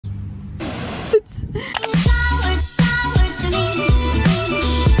Hi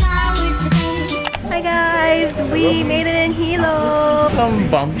guys, we made it in Hilo. Some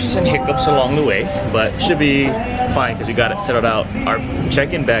bumps and hiccups along the way, but should be fine because we got it settled out. Our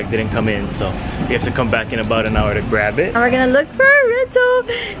check-in bag didn't come in, so we have to come back in about an hour to grab it. And we're gonna look for a rental.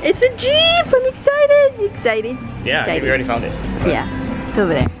 It's a Jeep. I'm excited. Excited. Yeah, excited. we already found it. Yeah, it's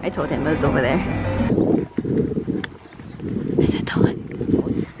over there. I told him it was over there. Is it Dawn?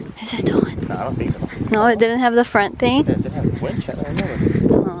 Is it Dawn? No, I don't think so. No, it didn't have the front thing. Yeah, it didn't have a winch. I don't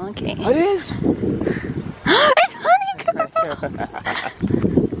know. Oh, okay. Oh, it is. It's Honey Girl.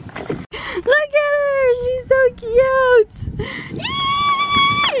 Look at her. She's so cute.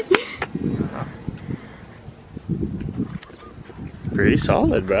 Pretty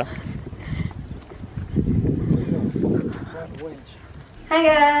solid, bro. Hi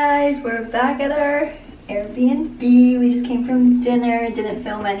guys, we're back at our Airbnb. We just came from dinner, didn't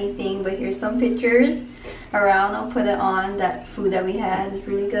film anything, but here's some pictures around. I'll put it on. That food that we had is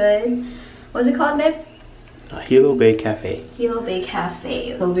really good. What's it called, babe? Hilo Bay Cafe. Hilo Bay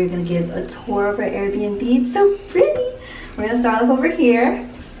Cafe. So we're gonna give a tour of our Airbnb. It's so pretty. We're gonna start off over here.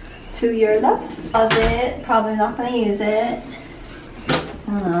 To your left of it. Probably not gonna use it.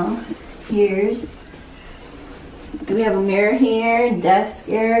 I don't know. Here's. Do we have a mirror here? Desk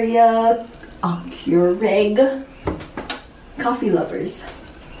area. A Keurig. Coffee lovers.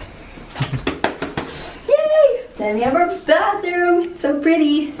 Yay! Then we have our bathroom. So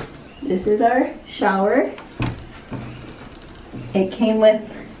pretty. This is our shower. It came with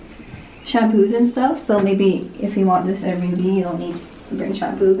shampoos and stuff. So maybe if you want this Airbnb, you don't need to bring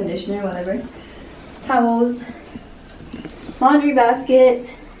shampoo, conditioner, whatever. Towels. Laundry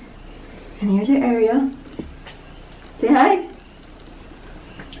basket. And here's your area. Say hi.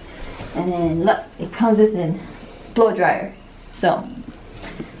 And then look, it comes with a blow dryer. So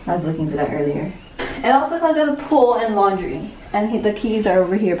I was looking for that earlier. It also comes with a pool and laundry. And the keys are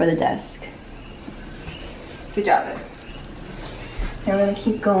over here by the desk. Good job, babe. Then we're gonna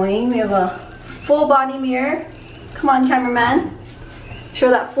keep going. We have a full body mirror. Come on, cameraman. Show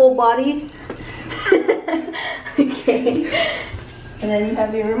that full body. Okay. And then you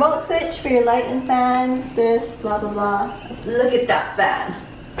have your remote switch for your light and fans. This, blah, blah, blah. Look at that fan.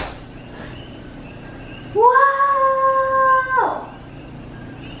 Wow!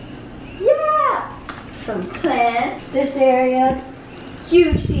 Yeah! Some plants. This area.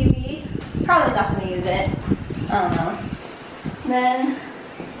 Huge TV. Probably not going to use it. I don't know. Then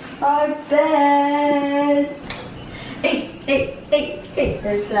our bed. Hey.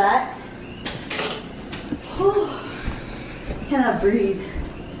 There's that. Whew. Cannot breathe.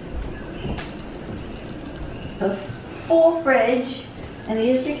 A full fridge. And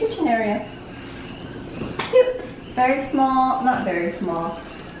here's your kitchen area. Cute. Very small. Not very small.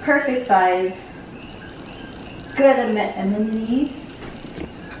 Perfect size. Good amenities.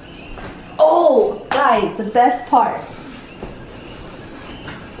 Oh, guys, the best part.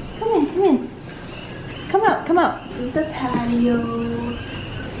 Come in. Come out. This is the patio.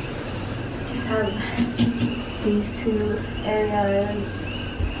 Just have these two areas.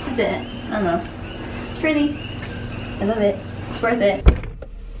 That's it. I don't know. It's pretty. I love it. It's worth it.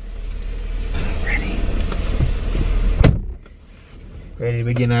 Ready to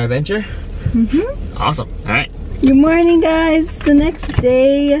begin our adventure? Awesome. All right. Good morning, guys. It's the next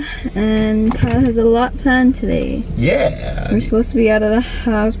day, and Kyle has a lot planned today. Yeah. We're supposed to be out of the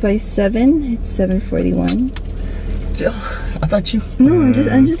house by 7. It's 7:41. Still, I thought you. No,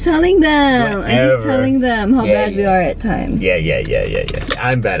 I'm just telling them. Whatever. I'm just telling them how bad we are at times. Yeah.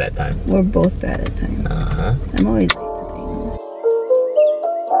 I'm bad at time. We're both bad at times. I'm always late to things.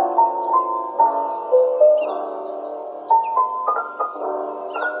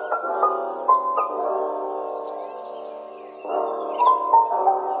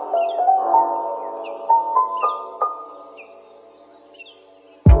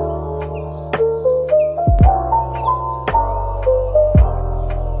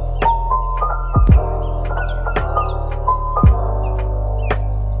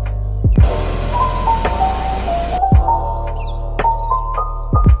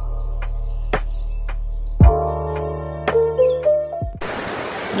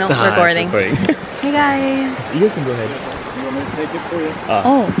 No, recording. Hey guys. You can go ahead. You want me to take it for you?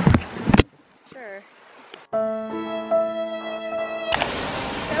 Oh. Sure.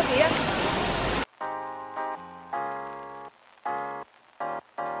 Sophia.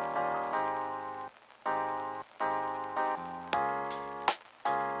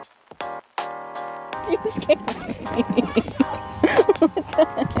 You scared me. What the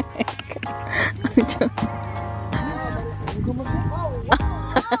heck? I'm joking.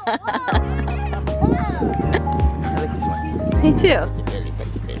 Me too.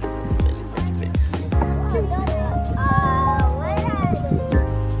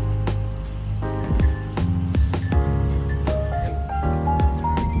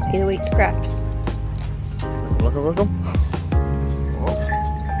 Either weight scraps. Welcome.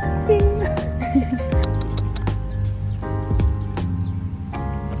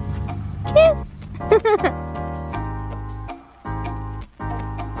 Kiss!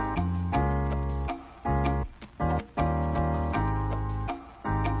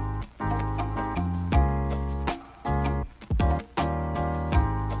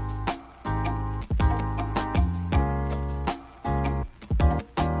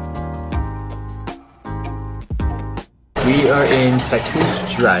 We are in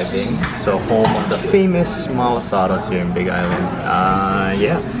Texas driving, so home of the famous Malasadas here in Big Island.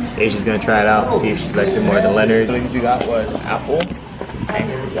 Yeah, Asia's gonna try it out, see if she likes it more than Leonard. The things we got was apple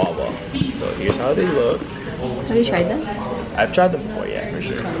and guava. So here's how they look. Have you tried them? I've tried them before, yeah, for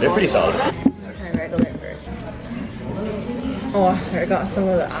sure. They're pretty solid. Try regular first. Oh, I got some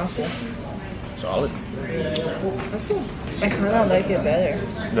of the apple. Solid. That's cool. I kind of like it better.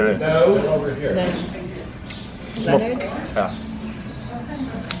 Than Leonard's? Yeah.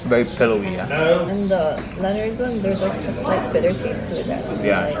 Very pillowy, yeah. And the Leonard's one, there's like a slight bitter taste to it.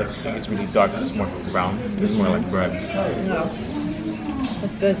 Yeah, it's like, it's really dark, it's more brown. It's more like bread. No.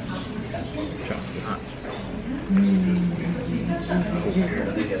 That's good.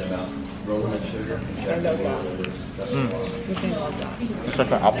 It's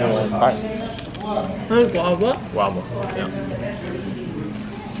like an apple pie. There's guava? Guava, yeah.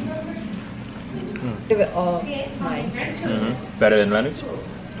 Give it all 9. Better than Leonard's?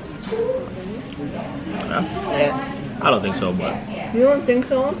 Yeah? Yes. I don't think so, but You don't think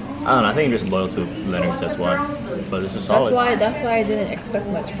so? I don't know. I think you're just loyal to Leonard's, that's why. But this is solid. That's why I didn't expect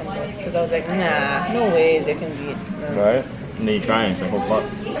much from this, because I was like, nah, no way they can beat. No. Right? And then you try it, it's like, oh fuck.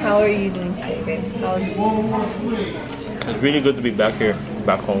 How are you doing today, babe? It's really good to be back here,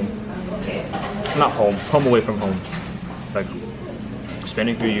 back home. Not home, home away from home. Like,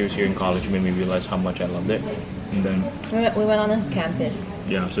 spending 3 years here in college made me realize how much I loved it. And then We went on his campus.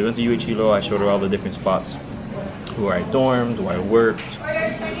 yeah, so we went to Hilo. I showed her all the different spots where I dormed, where I worked,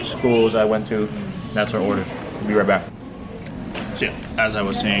 schools I went to. That's our order. We'll be right back. So yeah, as I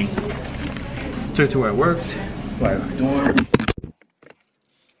was saying, took to where I worked, where I dormed.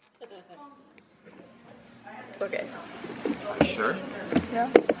 It's okay. Sure? Yeah.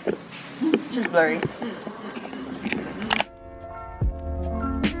 It's just blurry.